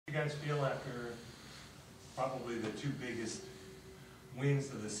guys feel after probably the two biggest wins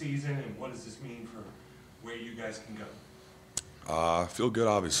of the season, and what does this mean for where you guys can go? I feel good,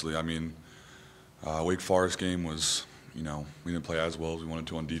 obviously. I mean, Wake Forest game was, we didn't play as well as we wanted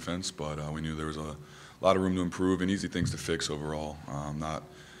to on defense, but we knew there was a lot of room to improve and easy things to fix overall. Not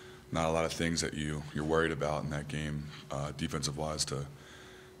a lot of things that you're worried about in that game, defensive-wise, to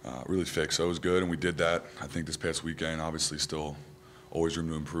really fix. So it was good, and we did that. I think this past weekend, obviously, still always room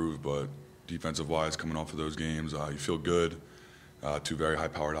to improve, but defensive-wise, coming off of those games, you feel good. Two very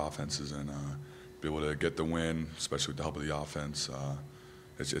high-powered offenses, and be able to get the win, especially with the help of the offense.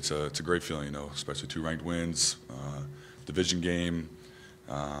 It's a great feeling, especially two ranked wins, division game.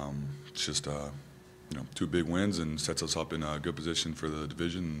 It's just two big wins and sets us up in a good position for the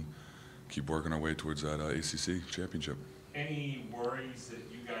division and keep working our way towards that ACC championship. Any worries that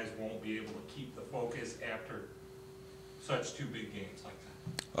you guys won't be able to keep the focus after such two big games like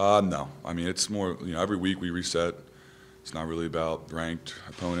that? No. I mean, it's more, every week we reset. It's not really about ranked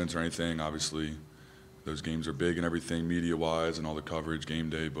opponents or anything. Obviously, those games are big and everything, media-wise and all the coverage, game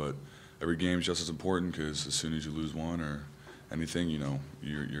day, but every game is just as important because as soon as you lose one or anything,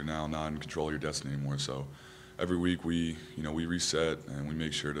 you're now not in control of your destiny anymore. So every week we reset and we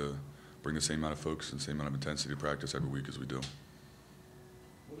make sure to bring the same amount of focus and the same amount of intensity to practice every week as we do.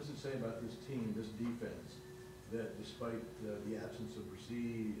 What does it say about this team, this defense, that despite the absence of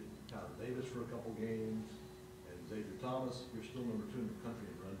Rasee and Tyler Davis for a couple games and Xavier Thomas, you're still number 2 in the country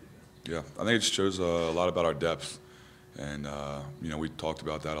in run defense? Yeah, I think it just shows a lot about our depth. And, we talked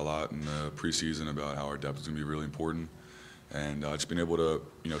about that a lot in the preseason about how our depth is going to be really important. And just being able to,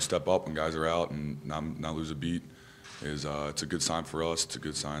 step up when guys are out and not lose a beat is it's a good sign for us. It's a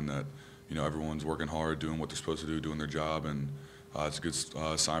good sign that, everyone's working hard, doing what they're supposed to do, doing their job. And it's a good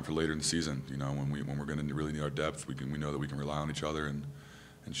sign for later in the season, when we're going to really need our depth, we know that we can rely on each other and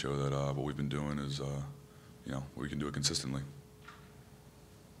show that what we've been doing is, we can do it consistently.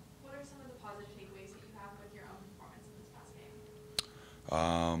 What are some of the positive takeaways that you have with your own performance in this past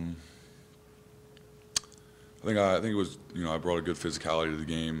game? I think it was, I brought a good physicality to the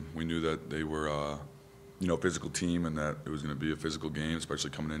game. We knew that they were, a physical team and that it was going to be a physical game,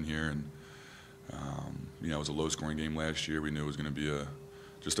 especially coming in here. And, it was a low-scoring game last year. We knew it was going to be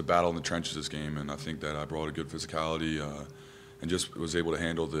just a battle in the trenches this game, and I think that I brought a good physicality and just was able to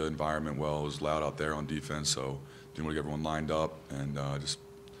handle the environment well. It was loud out there on defense, so didn't want to get everyone lined up and just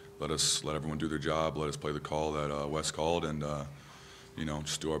let everyone do their job, let us play the call that Wes called, and,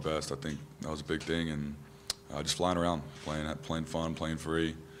 just do our best. I think that was a big thing, and just flying around, playing fun, playing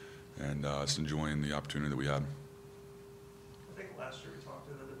free, and just enjoying the opportunity that we had. I think last year we talked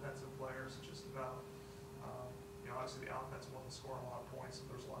to the defensive players just about, obviously the offense wasn't scoring a lot of points, so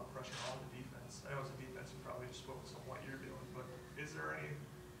there's a lot of pressure on the defense. I know as a defense you probably just focus on what you're doing, but is there any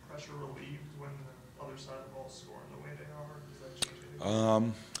pressure relieved when the other side of the ball is scoring the way they are? Does that change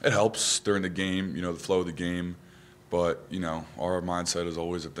anything? It helps during the game, the flow of the game, but, our mindset is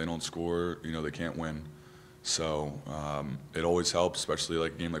always if they don't score, they can't win. So it always helps, especially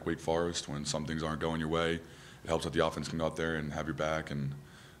like a game like Wake Forest when some things aren't going your way. It helps that the offense can go out there and have your back and,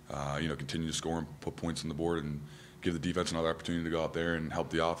 continue to score and put points on the board and give the defense another opportunity to go out there and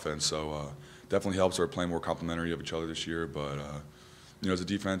help the offense. So definitely helps. We're playing more complementary of each other this year. But, as a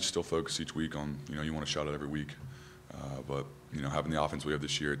defense, still focus each week on, you want to shot it every week. But, having the offense we have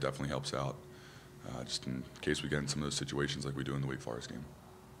this year, it definitely helps out, just in case we get in some of those situations like we do in the Wake Forest game.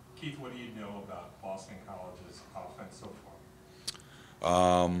 Keith, what do you know about Boston College's offense so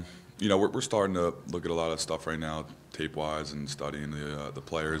far? We're starting to look at a lot of stuff right now, tape-wise, and studying the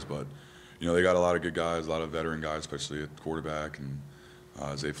players. But, they got a lot of good guys, a lot of veteran guys, especially at quarterback, and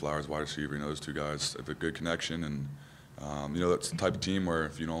Zay Flowers, wide receiver. Those two guys have a good connection. And, that's the type of team where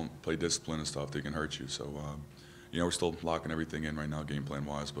if you don't play discipline and stuff, they can hurt you. So, we're still locking everything in right now, game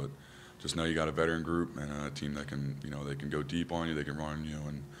plan-wise. But just know you got a veteran group and a team that can, they can go deep on you, they can run on you,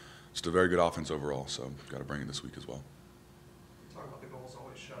 and just a very good offense overall. So, got to bring it this week as well. You talk about the goals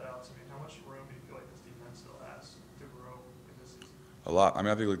always shutouts. I mean, how much room do you feel like this defense still has to grow in this season? A lot. I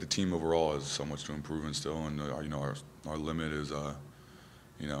mean, I think like the team overall has so much to improve in still, and our limit is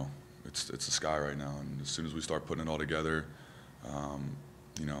it's the sky right now. And as soon as we start putting it all together,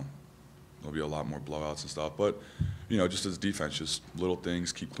 there'll be a lot more blowouts and stuff. But just as defense, just little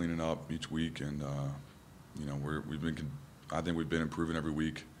things, keep cleaning up each week, and I think we've been improving every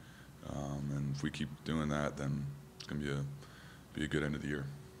week, and if we keep doing that, then it's gonna be a good end of the year.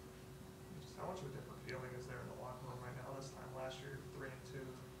 Just how much of a different feeling is there in the locker room right now? This time last year you're 3-2,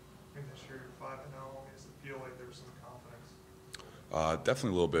 I think this year you're 5-0. Does it feel like there's some confidence?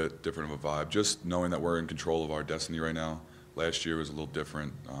 Definitely a little bit different of a vibe. Just knowing that we're in control of our destiny right now. Last year was a little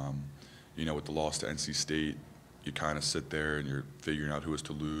different. You know, with the loss to NC State, you kind of sit there and you're figuring out who is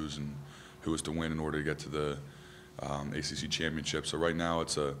to lose and who is to win in order to get to the ACC championship. So right now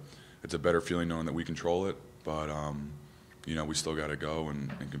it's a better feeling knowing that we control it, but you know, we still got to go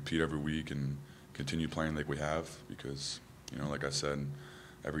and compete every week and continue playing like we have, because, you know, like I said,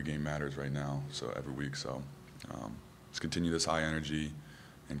 every game matters right now, so every week. So let's continue this high energy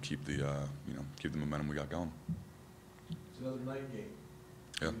and keep the you know, keep the momentum we got going. It's another night game.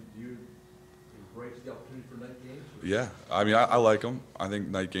 Yeah. Do you embrace the opportunity for night games? Or? Yeah, I mean, I like them. I think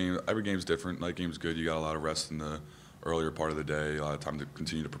night game, every game's different. Night game's good. You got a lot of rest in the earlier part of the day, a lot of time to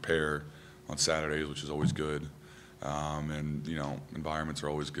continue to prepare on Saturdays, which is always good. And, you know, environments are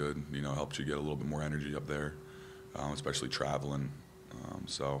always good. You know, helps you get a little bit more energy up there, especially traveling.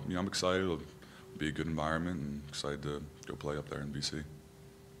 So, you know, I'm excited. It'll be a good environment and excited to go play up there in BC.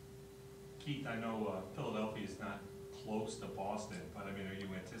 Keith, I know Philadelphia's not close to Boston, but I mean, are you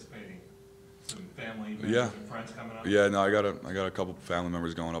anticipating some family members and friends coming up? Yeah, no, I got a couple family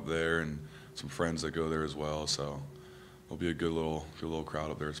members going up there and some friends that go there as well. So it'll be a good little crowd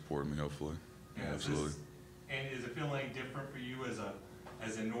up there supporting me, hopefully. Yeah, absolutely. And is it feeling any different for you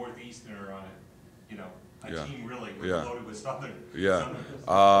as a Northeasterner on you know, a Yeah. team really Yeah. loaded with Southern? Yeah,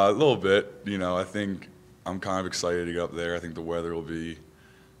 a little bit. You know, I think I'm kind of excited to get up there. I think the weather will be,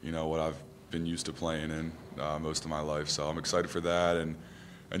 you know, what I've been used to playing in most of my life. So I'm excited for that, and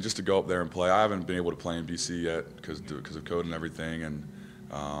just to go up there and play. I haven't been able to play in BC yet because of code and everything, and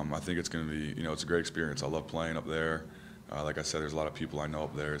I think it's going to be, you know, it's a great experience. I love playing up there. Like I said, there's a lot of people I know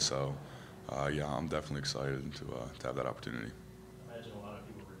up there, so yeah, I'm definitely excited to have that opportunity. I imagine a lot of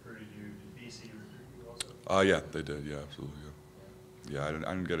people recruited you. Did BC recruit you also? Yeah, they did. Yeah, absolutely. Yeah, I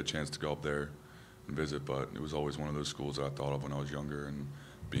didn't get a chance to go up there and visit, but it was always one of those schools that I thought of when I was younger, and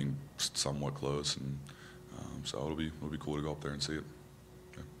being somewhat close, and so it'll be cool to go up there and see it.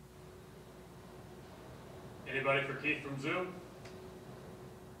 Yeah. Anybody for Keith from Zoom?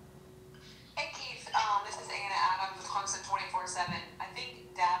 Hey Keith, this is Anna Adams with Clemson 24/7. I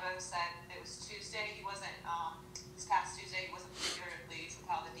think Dabo said it was Tuesday. He wasn't, this past Tuesday, he wasn't particularly pleased with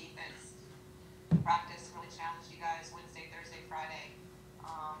how the defense practice really challenged you guys Wednesday, Thursday, Friday.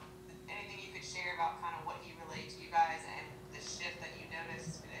 Anything you could share about kind of what he relayed to you guys and the shift that you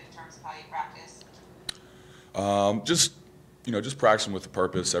noticed in terms of how you practice? Just practicing with a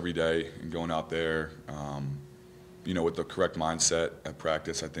purpose every day and going out there, you know, with the correct mindset at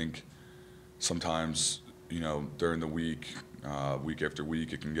practice. I think sometimes, you know, during the week, week after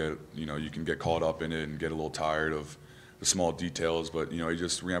week, it can get, you know, you can get caught up in it and get a little tired of the small details. But, you know, he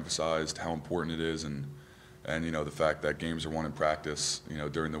just reemphasized how important it is, and you know, the fact that games are won in practice, you know,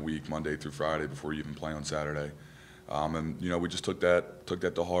 during the week, Monday through Friday, before you even play on Saturday. And, you know, we just took that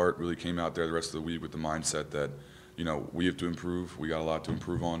to heart, really came out there the rest of the week with the mindset that, you know, we have to improve. We got a lot to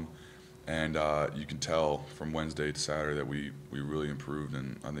improve on. And you can tell from Wednesday to Saturday that we really improved,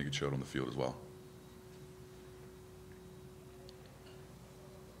 and I think it showed on the field as well.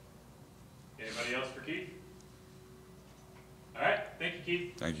 Anybody else for Keith? All right, thank you,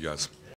 Keith. Thank you, guys.